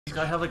This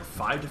guy have like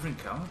 5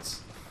 different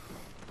accounts?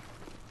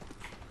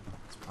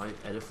 It's probably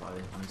Edify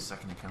on his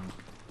second account.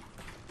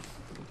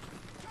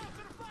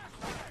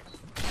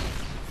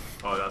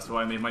 Oh, that's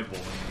why I made my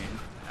bowling game.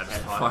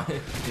 Edify?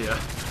 Yeah.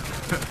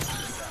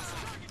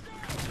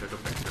 Took a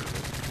picture of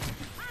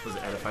it. Was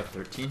it Edify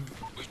 13?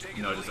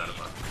 No, just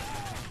Edify.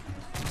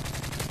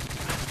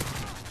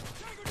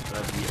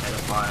 That'd be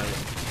Edify,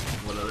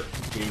 what other,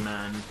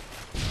 J-Man,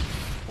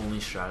 only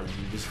strategy,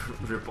 just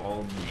rip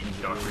all names.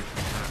 Doctor,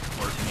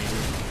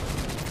 Coordinator,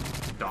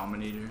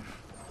 Dominator,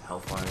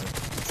 Hellfire.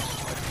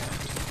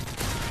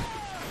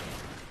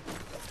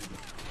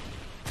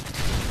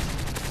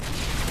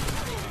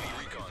 UAV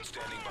recon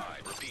standing by.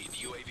 Repeat,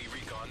 UAV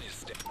recon is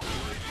standing by.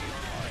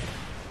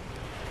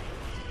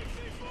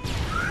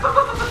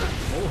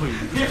 Holy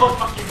He all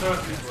fucking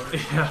throws before.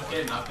 yeah.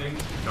 Get nothing.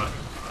 Got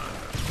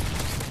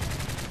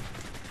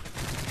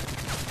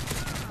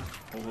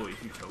holy,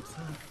 you choked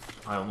that?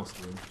 I almost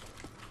did.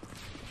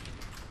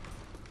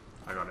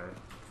 I got it.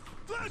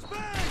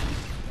 Flashbang!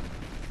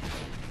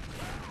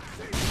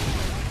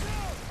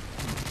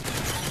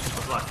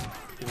 What's left?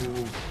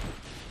 Ooh.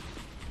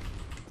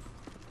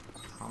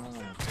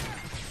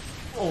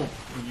 Oh,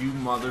 you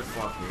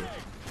motherfucker.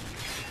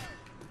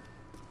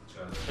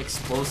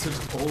 Explosives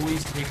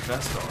always take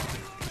vest off.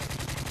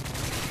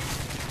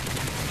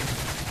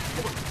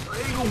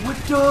 There you go, what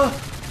the?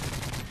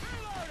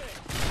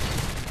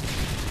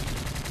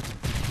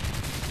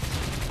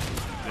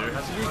 There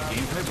has to be a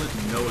game type with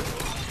no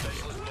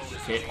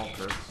explosives. Okay, all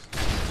perks.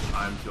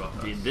 I'm too off.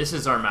 Dude, this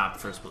is our map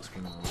for split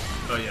screen.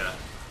 Oh yeah.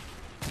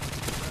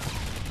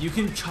 You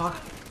can chalk.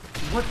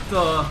 What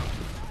the?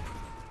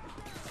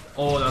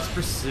 Oh, that's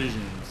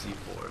precision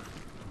C4.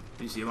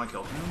 Do you see my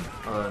kill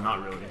cam?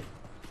 Not really.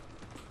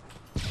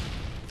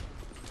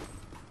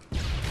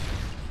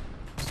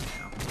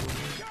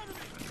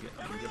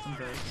 Get them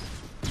back.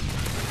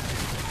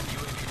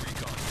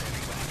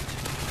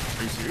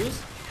 Are you serious?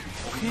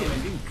 Okay,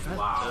 I'm getting fed.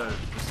 Wow.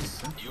 This is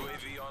simple.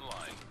 UAV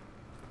online.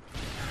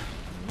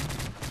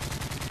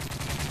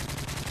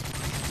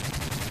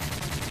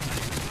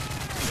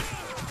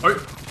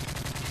 Alright.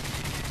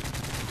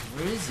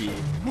 Where is he?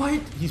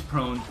 What? He's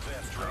prone. I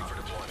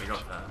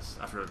got fast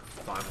after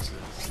 5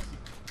 assists.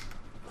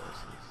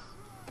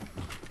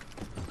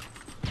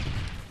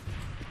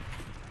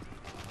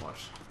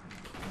 Watch.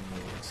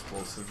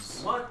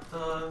 Explosives. What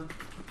the?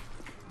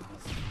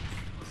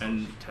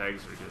 And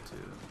tags are good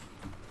too.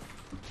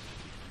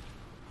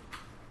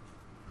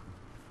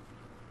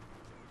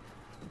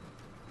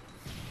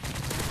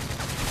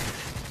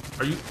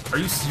 Are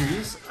you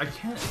serious? I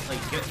can't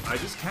I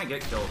just can't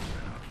get killed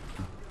right now.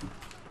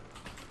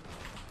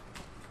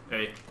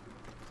 Hey.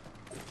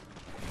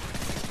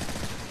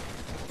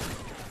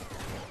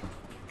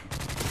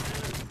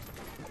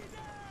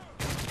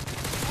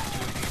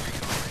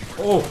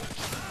 Oh,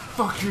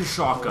 fuck your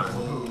shotgun.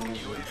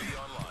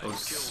 That was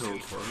so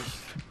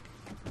close.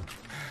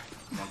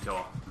 Come on, kill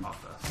off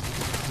us.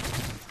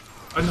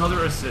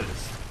 Another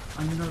assist.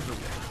 Another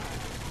one.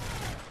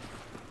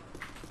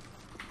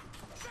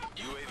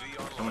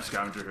 I'm a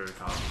scavenger here,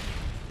 Kyle.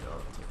 Yeah,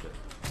 I'll take it.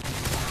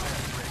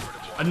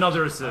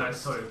 Another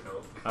assist.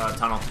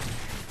 Tunnel.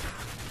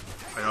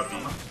 I got B.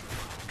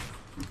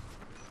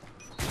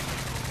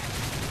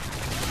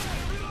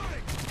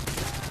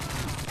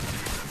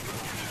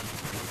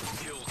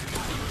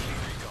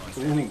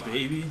 Ooh,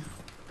 baby.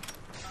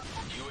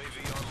 UAV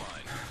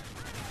online.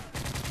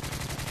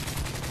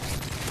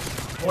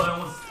 Oh, that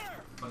was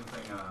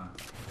something,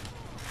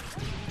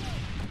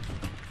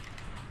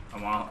 I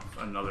want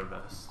another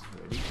vest.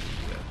 Ready?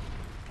 Yeah.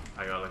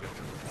 I got like a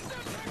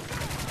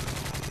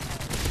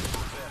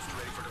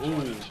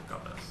ooh,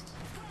 got vest.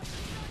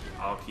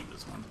 I'll keep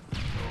this one.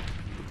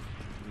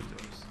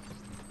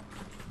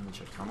 Let me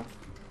check tunnel.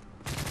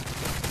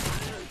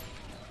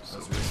 That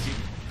was risky.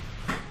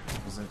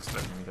 Wasn't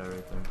expecting the guy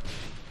right there.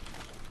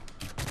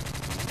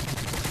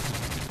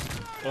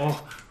 Oh,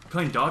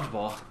 playing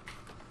dodgeball.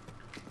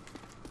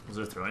 Was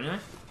there a throwing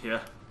knife?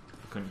 Yeah.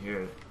 Couldn't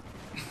hear it.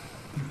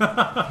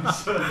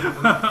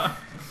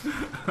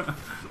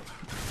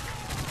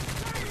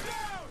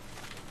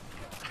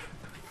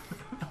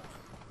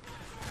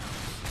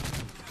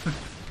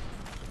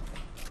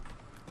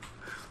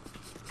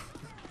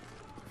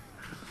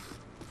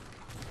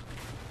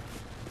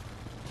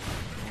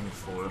 Only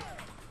 4.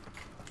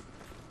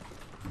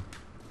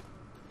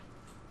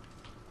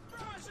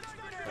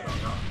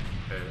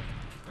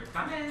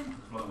 come in.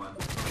 One.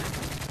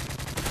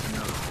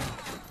 Another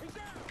one.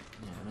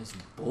 Yeah, nice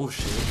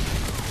bullshit.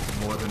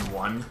 More than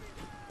one.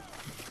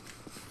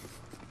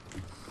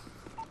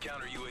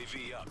 Counter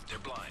UAV up. They're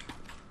blind.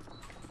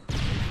 Yeah.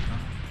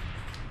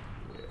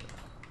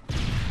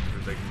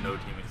 There's like no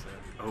teammates there.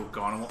 Oh,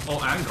 Gonawall.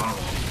 Oh, and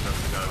Gonawall.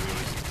 That's the guy we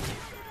always see.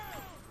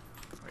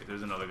 Wait,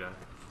 there's another guy.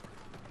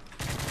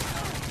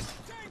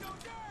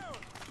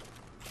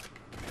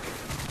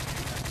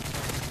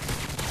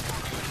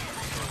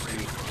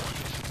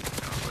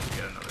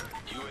 Get another.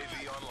 UAV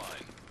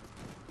online.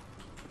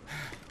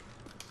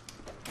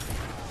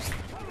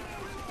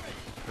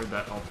 Heard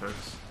that all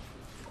perks.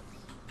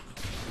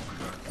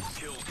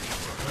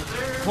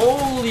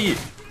 Holy!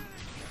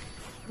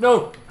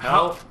 No!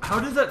 How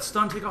did that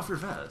stun take off your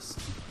vest?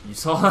 You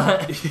saw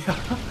that? Yeah.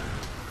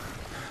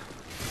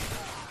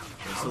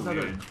 That's so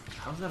weird.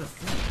 How's that a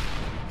thing?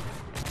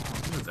 I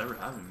don't think it's ever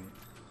happened to me.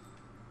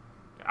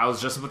 I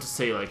was just about to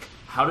say, like,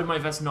 how did my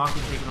vest not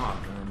get taken off?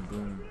 And then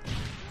boom.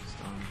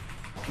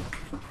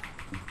 Stun.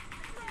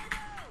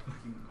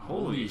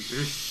 Holy shit.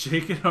 You're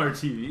shaking our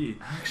TV.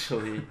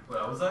 Actually. Wait,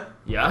 what was that?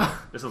 Yeah?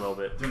 Just a little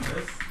bit. Doing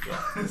this?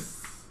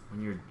 Yes.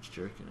 When you're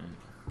jerking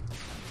it.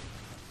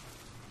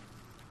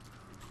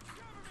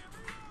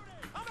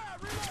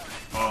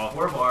 Oh,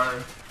 4 bar.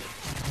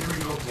 Here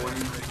we go,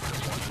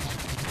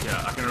 boys.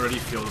 yeah, I can already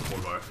feel the 4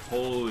 bar.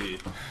 Holy.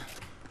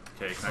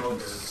 Okay, So connecting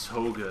good.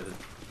 so good.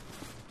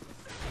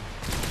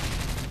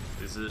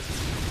 Is it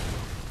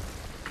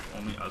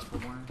only us 4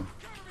 bar?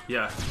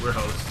 Yeah, we're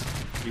host.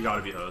 We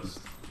gotta be host.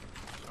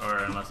 Or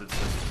unless it's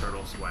this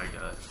turtle swag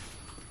guy.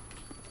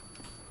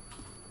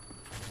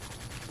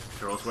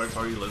 Turtle swag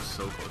already lives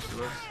so close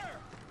to us.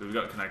 But we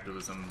got connected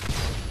with some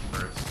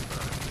first.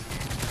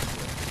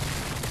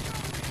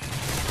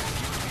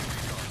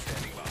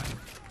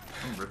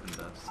 I'm ripping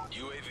vest.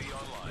 UAV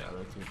online. Yeah,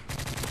 that's it.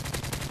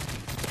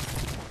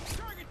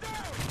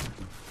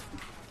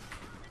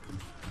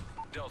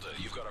 Delta,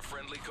 you've got a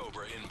friendly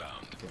Cobra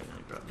inbound. Okay, I'm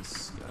gonna grab this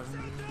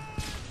scavenger.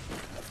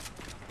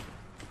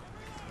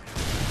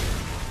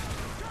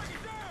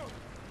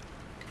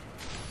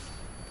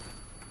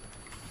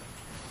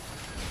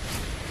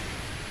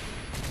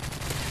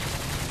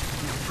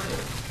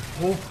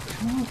 Oh!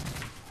 Ooh.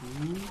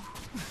 Ooh.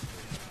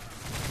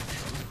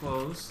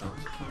 Close. That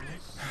was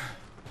close.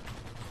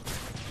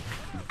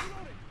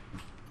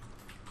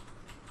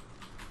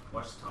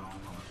 Watch the tunnel.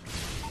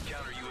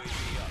 Counter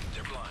UAV up.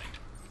 They're blind.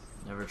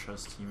 Never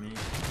trust teammate.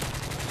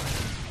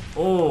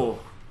 Oh!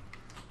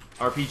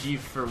 RPG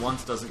for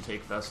once doesn't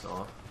take vest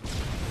off.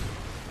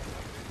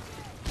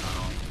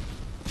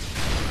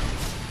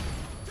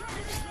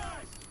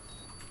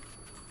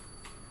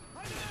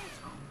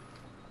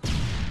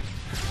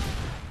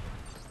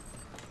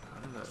 How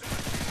did that?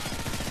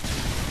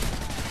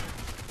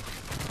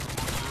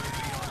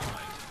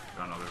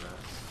 Got another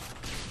vest.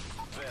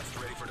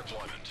 Vest ready for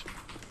deployment.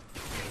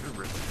 You're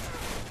ripping.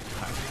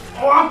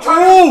 Oh, I'm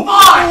trying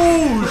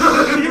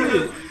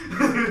Oh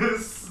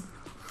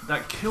shit!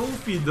 That kill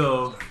feed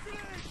though.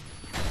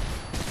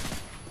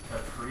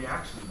 That free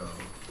action though.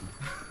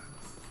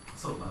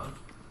 So loud.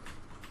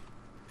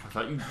 I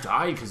thought you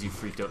died because you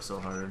freaked out so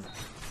hard.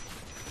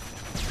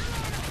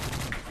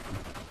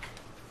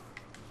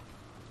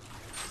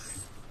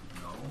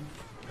 No.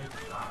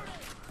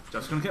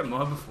 Jeff's gonna get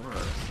Moab before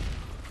us.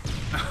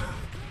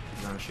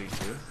 You want to shoot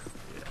too?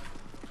 Yeah.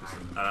 Just,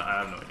 I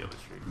have no idea what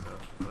streak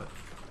though, but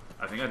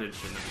I think I did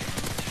shit in the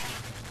beginning.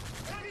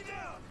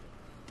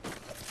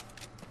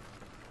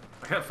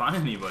 I can't find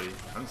anybody.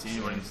 I haven't seen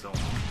anybody in so long.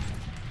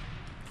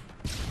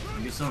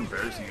 It'd be so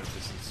embarrassing if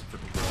this is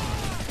triple bro.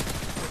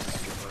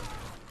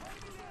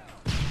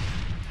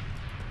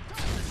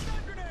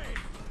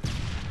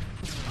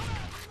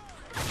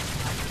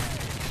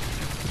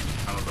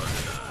 I'm about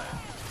to die.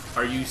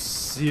 Are you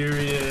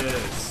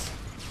serious?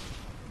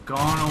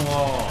 Gone a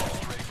wall.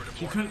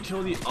 You couldn't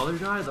kill the other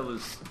guy that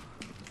was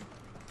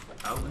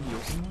out in the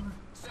open more?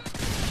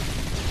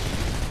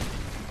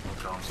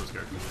 Oh god, I'm so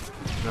scared.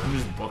 I'm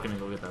just booking to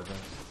go get that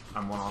vest.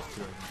 I'm one off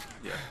too.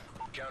 Yeah.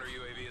 Counter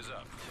UAV is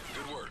up.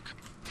 Good work.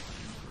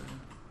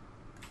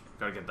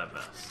 Gotta get that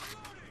vest.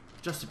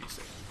 Just to be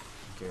safe.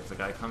 Okay, if the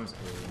guy comes in.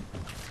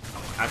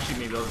 Oh, actually,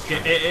 maybe I'll just Okay,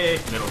 hey.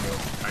 middle.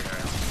 Alright,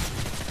 carry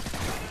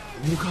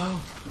on. Ooh,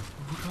 Kyle.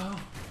 Ooh, Kyle.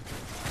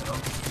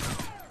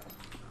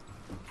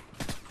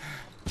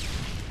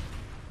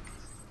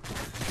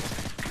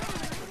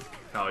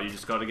 Kyle, you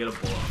just gotta get a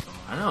bullet on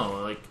someone. I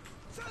know, like,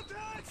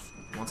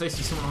 once I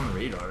see someone on the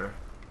radar,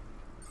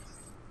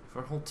 if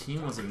our whole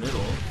team was in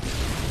middle,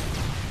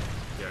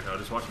 Yeah, Kyle,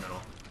 just watch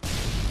middle.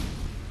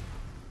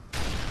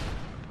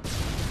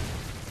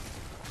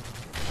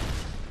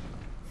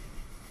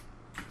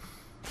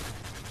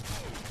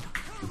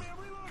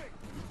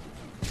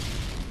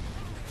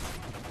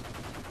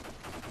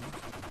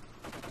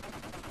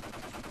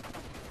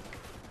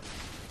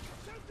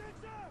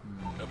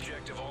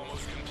 Objective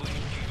almost complete.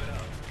 Keep it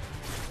up.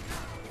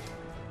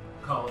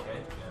 Call, okay?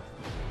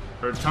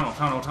 Yeah. Or tunnel.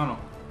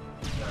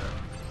 Yeah.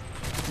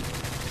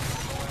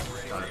 Moab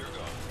ready for your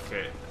go.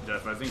 Okay,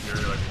 Jeff, I think you're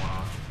like one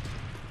off.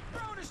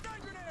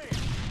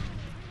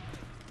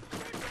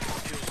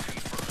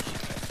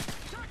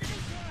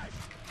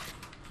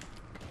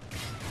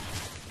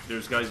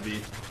 There's guys B.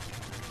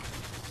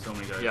 So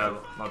many guys. yeah,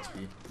 lots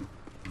B.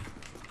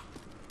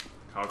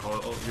 Kyle, call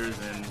it. Oh, yours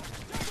in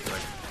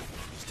like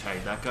Just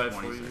tag that guy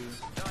for 26. you.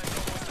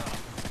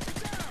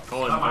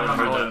 Call it. I Call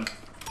heard it.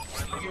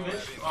 Fuck you,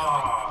 bitch.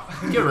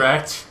 Aw. Get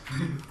wrecked.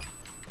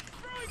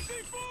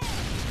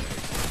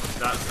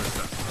 That's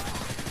the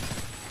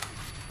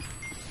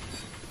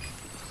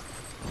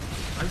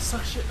I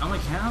suck shit. I'm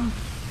like Cam.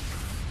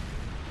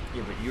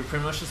 Yeah, but you were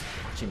pretty much just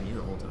watching me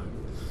the whole time.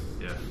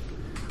 Yeah.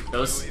 That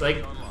was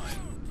like,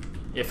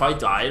 If I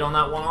died on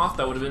that one off,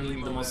 that would have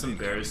been the most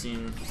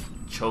embarrassing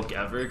choke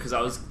ever because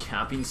I was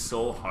camping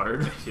so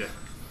hard. Yeah.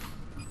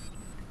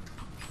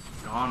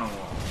 Gone a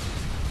wall.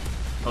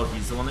 Oh,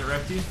 he's the one that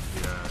wrecked you?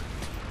 Yeah.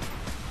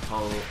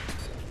 How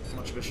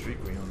much of a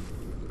streak were you on?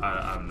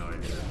 I have no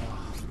idea.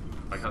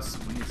 Like how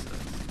swing is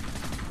this?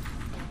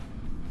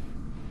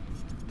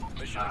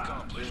 Mission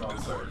accomplished.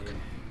 Good work. Then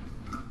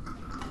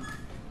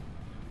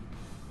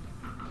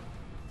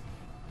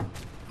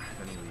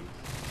he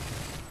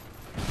leaves.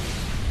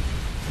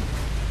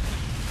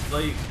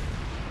 Like,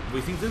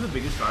 we think they're the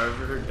biggest driver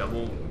for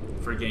double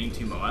for getting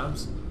 2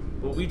 Moabs,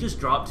 but we just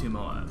dropped 2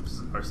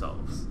 Moabs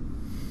ourselves.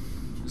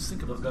 Just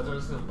think about Those guys are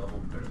just gonna level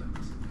better than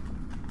us.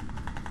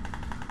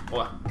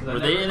 What? Were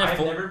they in a I've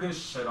full? never been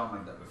shit on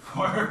like that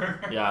before.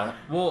 Yeah.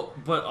 Well,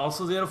 but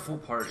also they had a full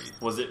party.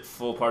 Was it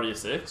full party of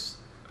 6?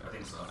 I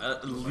think so.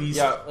 At least,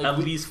 Yeah, like at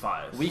we- least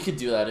 5. We could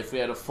do that if we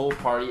had a full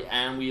party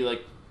and we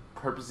like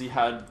purposely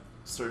had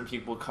certain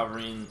people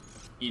covering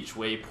each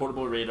way,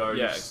 portable radar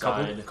yeah, each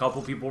side,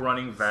 couple people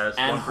running vest,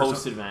 and one host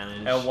person,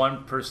 advantage. and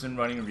one person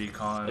running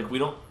recon. Like we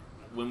don't,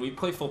 when we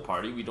play full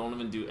party, we don't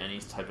even do any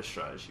type of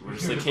strategy. We're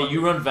just like, hey,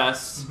 you run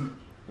vest,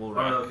 we'll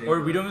run. Okay.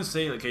 Or we don't even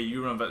say like, hey,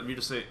 you run vest. We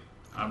just say,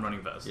 I'm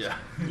running vest. Yeah.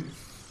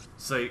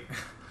 It's like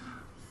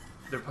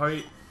they're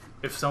probably,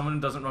 if someone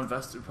doesn't run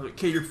vest, they're probably,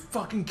 okay, you're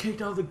fucking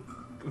kicked out of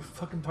the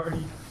fucking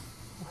party.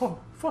 Oh,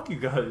 fuck you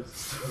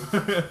guys.